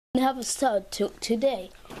have a substitute today.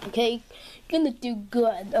 Okay, you're gonna do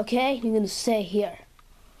good. Okay, you're gonna stay here.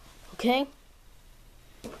 Okay.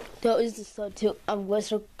 That is the substitute of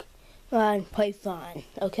whistle and Python.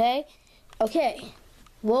 Okay. Okay.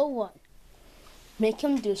 Rule 1. Make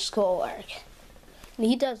him do schoolwork. When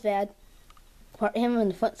he does bad, put him in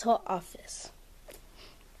the principal's office.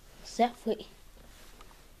 Set free.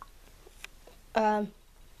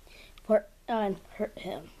 Hurt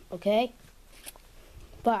him. Okay.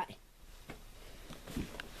 Bye.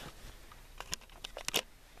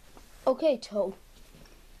 Okay, Toad.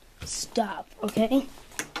 Stop. Okay.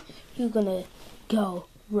 You're gonna go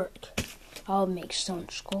work. I'll make some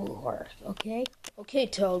schoolwork. Okay. Okay,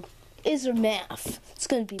 Toad. Is there math? It's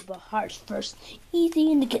gonna be the hard first,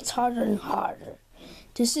 easy, and it gets harder and harder.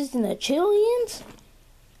 This isn't a trillions.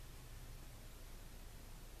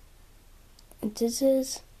 And this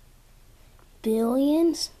is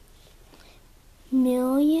billions,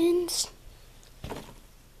 millions,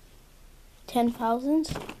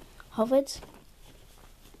 10,000s, hundreds.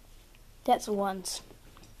 That's ones.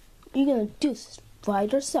 You're gonna do this by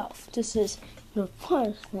yourself. This is your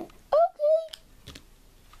punishment. Okay.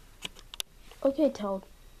 Okay, Toad.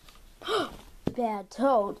 Bad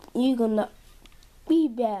Toad. You're gonna be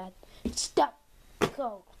bad. Stop.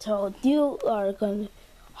 Go, Toad. You are gonna.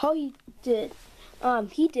 How you did?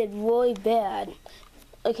 He did really bad.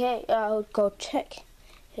 Okay, I'll go check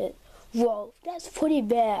it. Whoa, that's pretty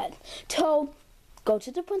bad. Toad, go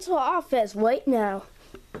to the principal's office right now.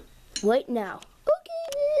 Right now.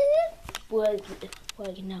 Okay. What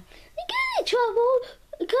now? I get in trouble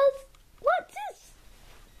because what's this?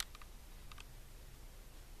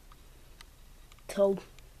 Toad.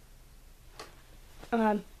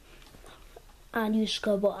 And you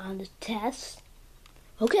scribble on the test.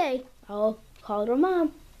 Okay, I'll call her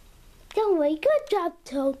mom. Don't worry, good job,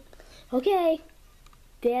 Toad. Okay,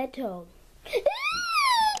 bad Toad.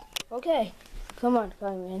 Okay, come on,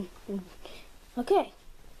 climb in. Okay.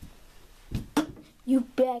 You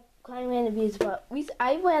back climb in the bees, but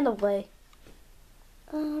I ran away.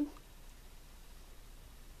 How's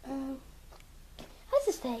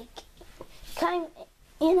this like? Climb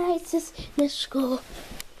in, I just missed school.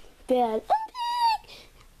 Bad.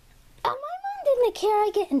 My mom didn't care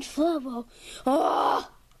I get in trouble. Oh!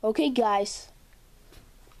 Okay, guys.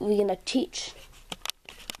 We're gonna teach.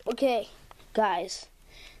 Okay, guys.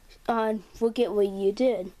 Look at what you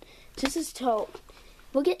did. This is Toad.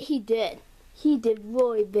 Look at he did. He did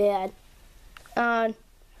really bad.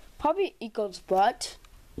 Probably equals but.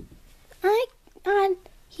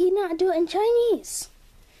 He not do it in Chinese.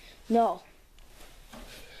 No.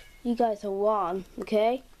 You guys are wrong,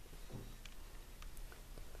 okay?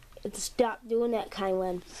 Stop doing that kind of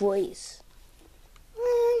one, please.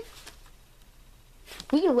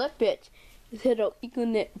 We can whip it instead of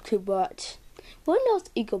equal it to butt. What else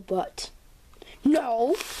equal butt?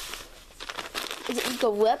 No. Is it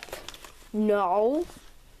equal whip? No.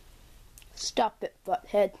 Stop it,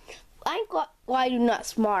 butthead. Why are you not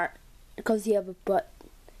smart? Because you have a butt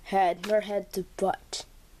head. Your head's a butt.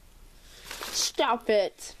 Stop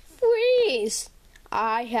it. Please.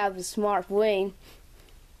 I have a smart brain.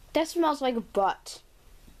 That smells like a butt.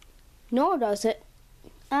 No, it doesn't.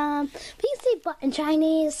 Please say butt in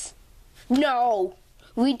Chinese. No.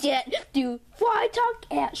 We didn't do fly talk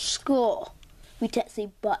at school. We can't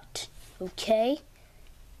say butt. Okay?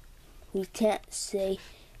 We can't say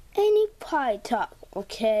any pie talk,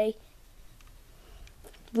 okay?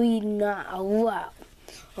 We not allowed,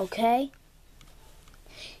 okay?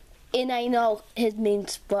 And I know his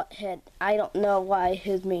means butthead. I don't know why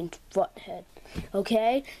his means butthead,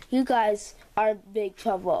 okay? You guys are in big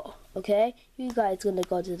trouble, okay? You guys gonna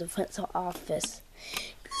go to the principal's office.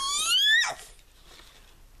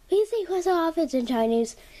 We say principal's office in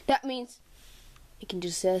Chinese. That means you can do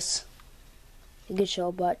this. You can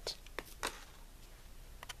show butt.